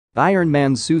Iron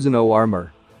Man's Susanoo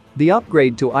armor. The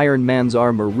upgrade to Iron Man's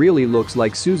armor really looks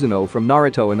like Susanoo from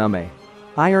Naruto anime.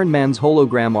 Iron Man's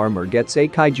hologram armor gets a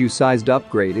kaiju-sized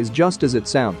upgrade is just as it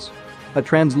sounds. A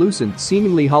translucent,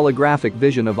 seemingly holographic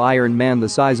vision of Iron Man the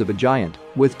size of a giant,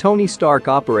 with Tony Stark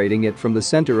operating it from the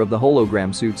center of the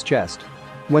hologram suit's chest.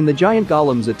 When the giant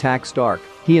golems attack Stark,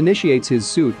 he initiates his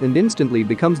suit and instantly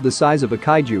becomes the size of a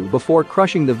kaiju before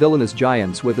crushing the villainous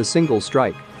giants with a single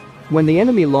strike. When the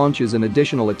enemy launches an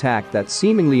additional attack that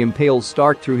seemingly impales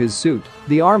Stark through his suit,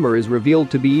 the armor is revealed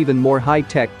to be even more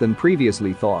high-tech than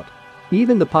previously thought.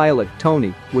 Even the pilot,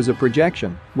 Tony, was a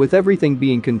projection, with everything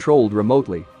being controlled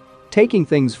remotely. Taking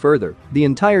things further, the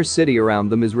entire city around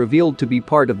them is revealed to be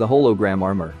part of the hologram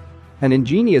armor. An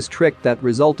ingenious trick that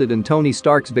resulted in Tony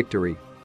Stark's victory,